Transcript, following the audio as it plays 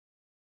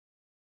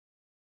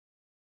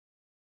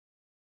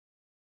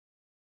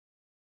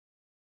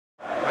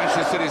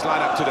City's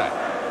lineup today?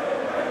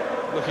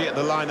 Looking at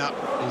the lineup,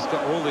 he's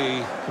got all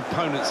the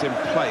components in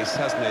place,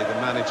 hasn't he,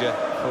 the manager,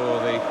 for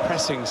the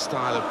pressing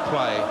style of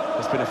play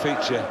has been a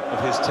feature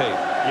of his team.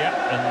 Yeah,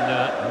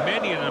 and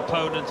many an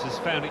opponent has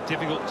found it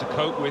difficult to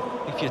cope with.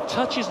 If your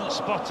touch isn't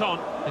spot on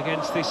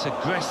against this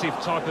aggressive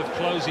type of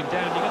closing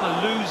down, you're going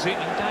to lose it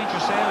in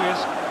dangerous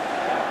areas.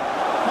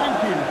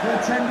 Thank you for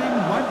attending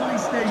Wembley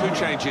Stadium. Two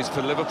changes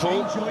for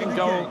Liverpool. In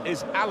goal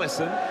is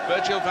Alisson.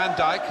 Virgil van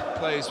Dijk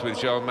plays with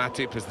Joel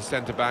Matip as the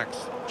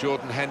centre-backs.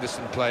 Jordan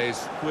Henderson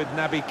plays With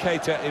Naby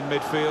Keita in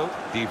midfield.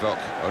 Divock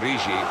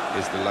Origi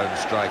is the lone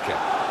striker.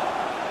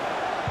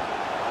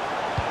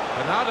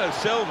 Bernardo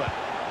Silva.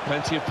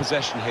 Plenty of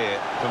possession here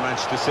for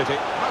Manchester City.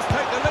 Must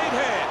take the lead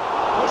here.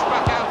 Push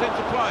back out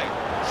into play.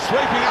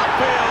 Sweeping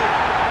upfield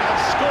and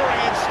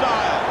scoring in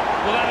style.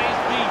 Well, that is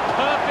the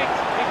perfect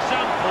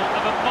example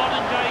of a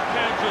modern-day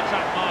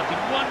counter-attack, Martin.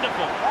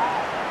 Wonderful.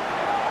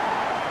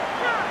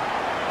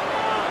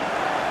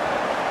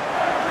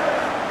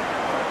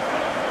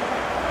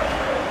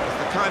 It's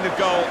the kind of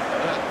goal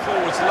that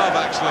forwards love,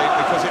 actually,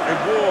 because it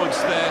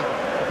rewards their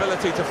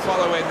ability to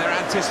follow in, their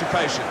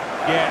anticipation.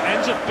 Yeah,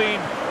 ends up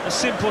being a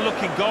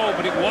simple-looking goal,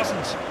 but it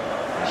wasn't.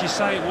 As you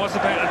say, it was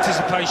about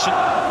anticipation.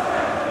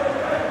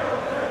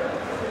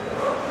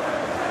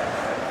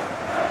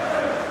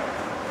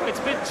 It's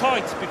been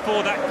tight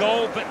before that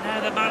goal, but now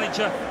the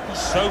manager is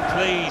so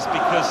pleased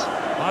because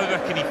I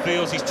reckon he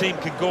feels his team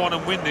can go on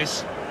and win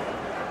this.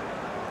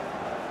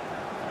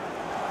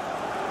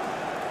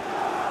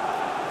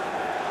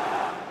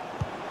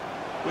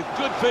 With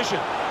good vision.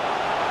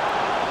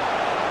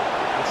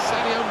 With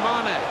Sadio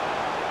Mane.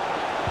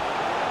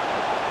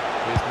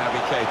 Here's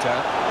Naby Keita.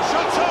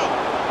 Shot on!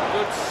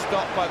 Good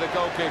stop by the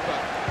goalkeeper.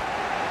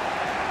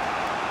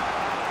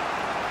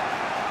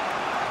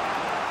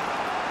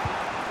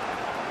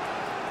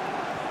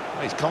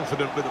 He's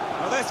confident with it.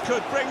 Well, this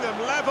could bring them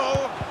level.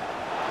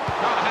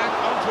 Can't hang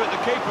on to it, the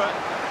keeper.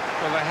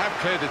 Well, they have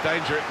cleared the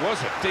danger. It was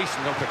a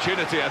decent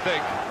opportunity, I think.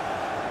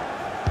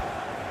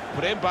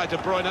 Put in by De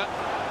Bruyne.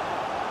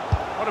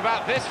 What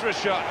about this for a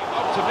shot?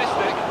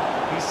 Optimistic.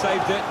 He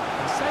saved it.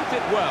 He saved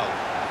it well.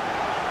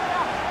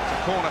 It's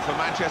a corner for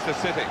Manchester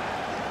City.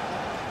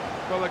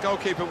 Well, the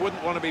goalkeeper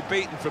wouldn't want to be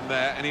beaten from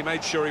there, and he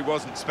made sure he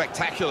wasn't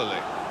spectacularly.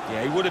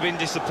 Yeah, he would have been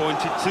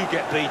disappointed to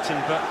get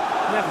beaten, but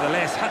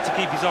nevertheless had to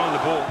keep his eye on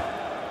the ball.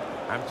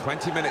 And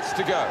 20 minutes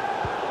to go.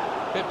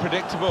 Bit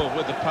predictable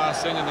with the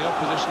passing and the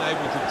opposition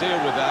able to deal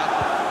with that.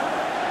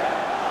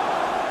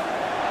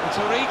 It's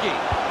Origi,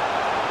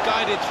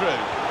 guided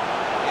through.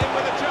 In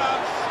with a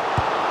chance.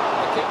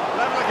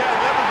 Level again,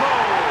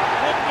 Liverpool.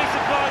 Wouldn't be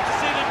surprised to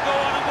see them go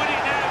on and win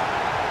it now.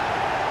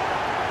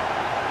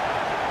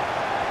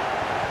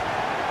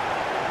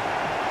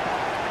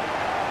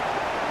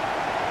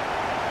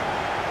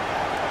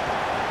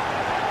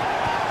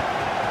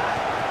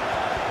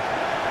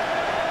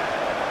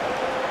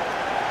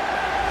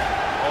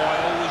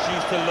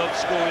 To love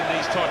scoring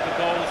these type of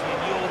goals when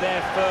you're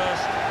there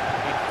first.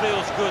 It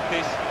feels good,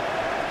 this.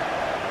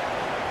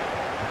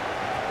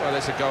 Well,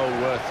 it's a goal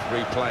worth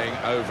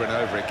replaying over and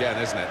over again,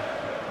 isn't it?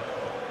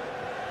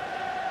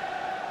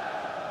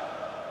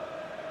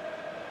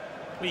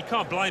 Well, you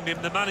can't blame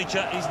him. The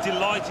manager is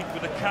delighted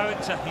with the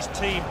character his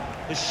team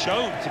has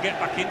shown to get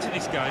back into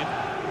this game.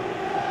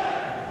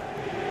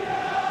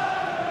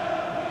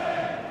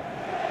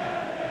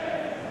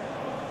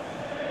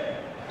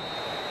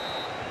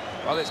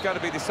 Well, it's going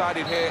to be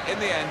decided here in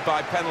the end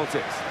by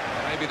penalties.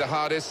 Maybe the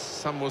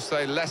hardest, some will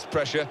say less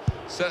pressure.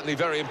 Certainly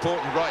very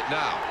important right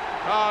now.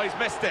 Oh, he's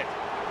missed it.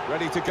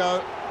 Ready to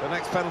go, the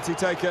next penalty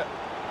taker.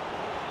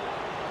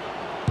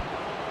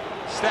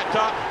 Stepped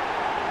up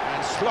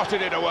and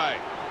slotted it away.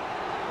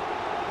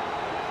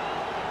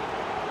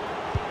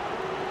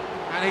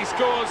 And he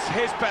scores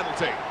his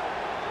penalty.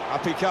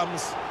 Up he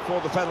comes for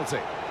the penalty.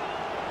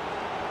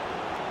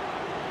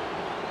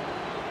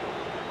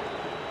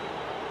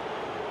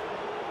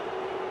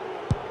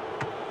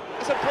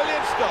 It's a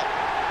brilliant stop.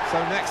 So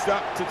next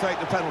up to take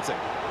the penalty.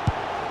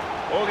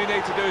 All you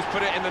need to do is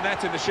put it in the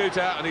net in the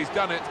shootout, and he's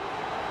done it.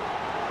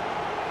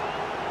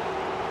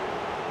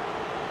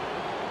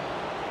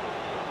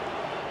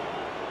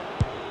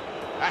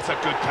 That's a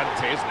good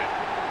penalty, isn't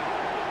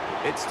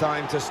it? It's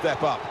time to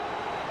step up.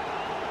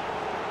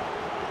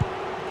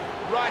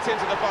 Right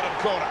into the bottom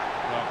corner.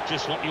 Well,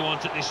 just what you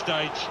want at this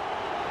stage.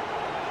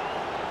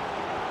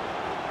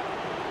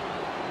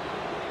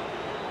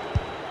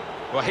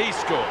 Well, he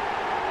scored.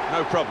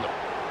 No problem.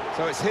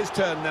 So it's his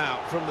turn now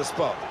from the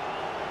spot.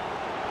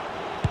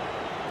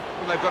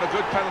 Well, they've got a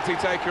good penalty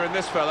taker in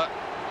this fella.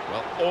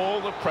 Well, all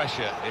the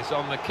pressure is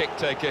on the kick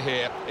taker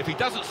here. If he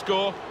doesn't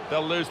score,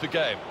 they'll lose the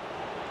game.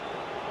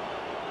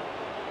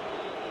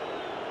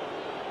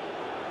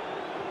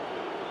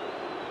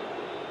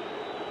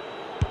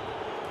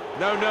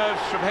 No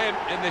nerves from him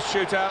in this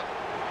shootout.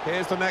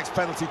 Here's the next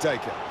penalty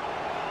taker.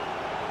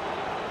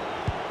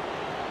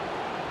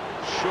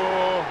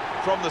 Shaw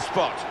from the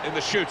spot in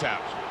the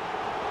shootout.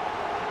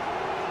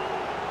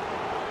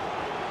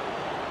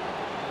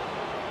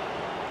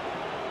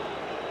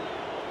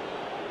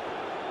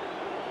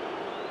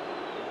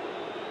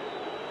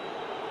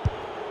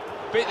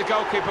 beat the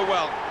goalkeeper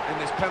well in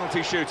this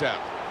penalty shootout.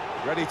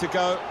 Ready to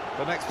go,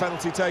 the next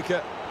penalty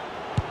taker.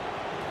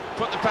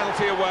 Put the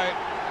penalty away,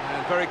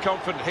 and very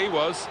confident he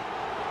was.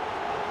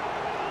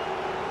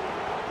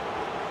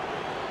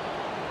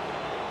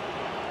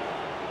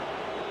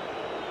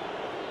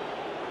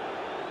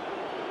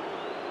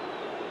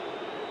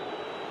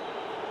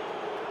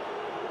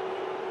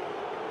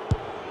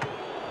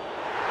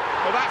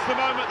 Well, that's the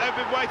moment they've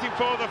been waiting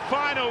for, the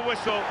final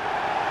whistle,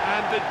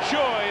 and the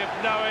joy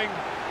of knowing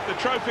the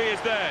trophy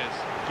is theirs.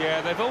 Yeah,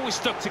 they've always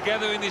stuck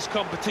together in this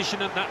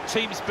competition, and that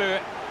team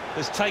spirit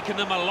has taken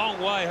them a long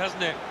way,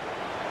 hasn't it?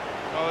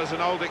 Well, there's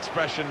an old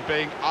expression,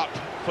 being up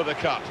for the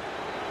cup.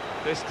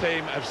 This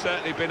team have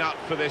certainly been up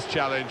for this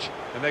challenge,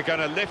 and they're going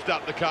to lift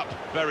up the cup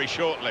very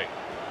shortly.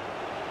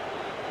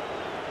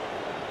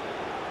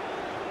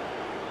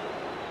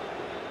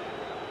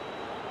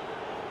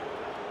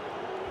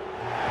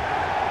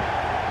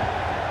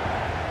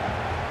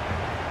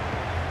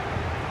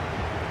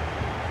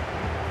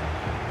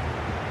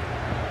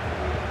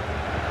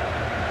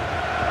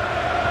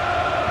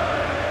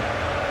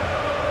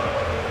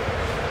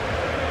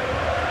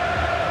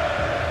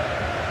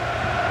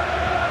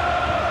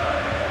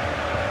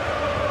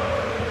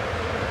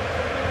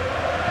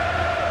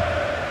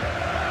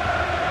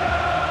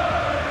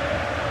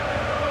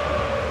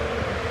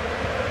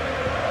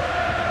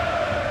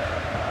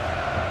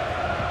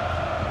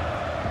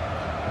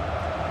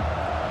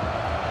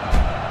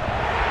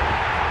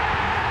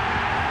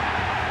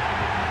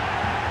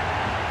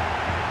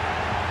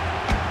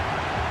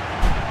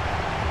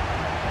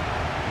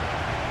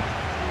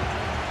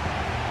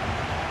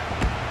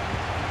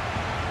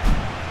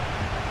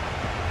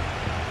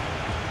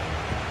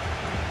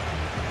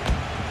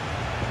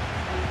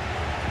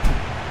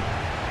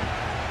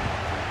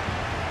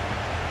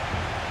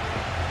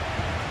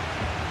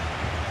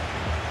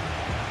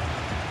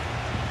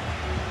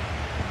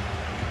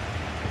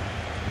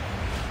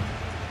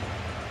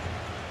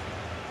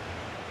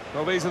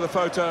 Well, these are the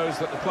photos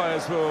that the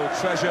players will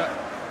treasure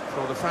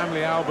for the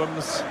family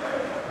albums,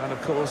 and of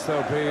course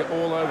they'll be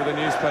all over the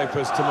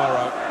newspapers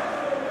tomorrow.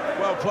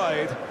 Well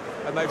played,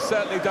 and they've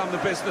certainly done the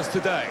business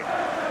today.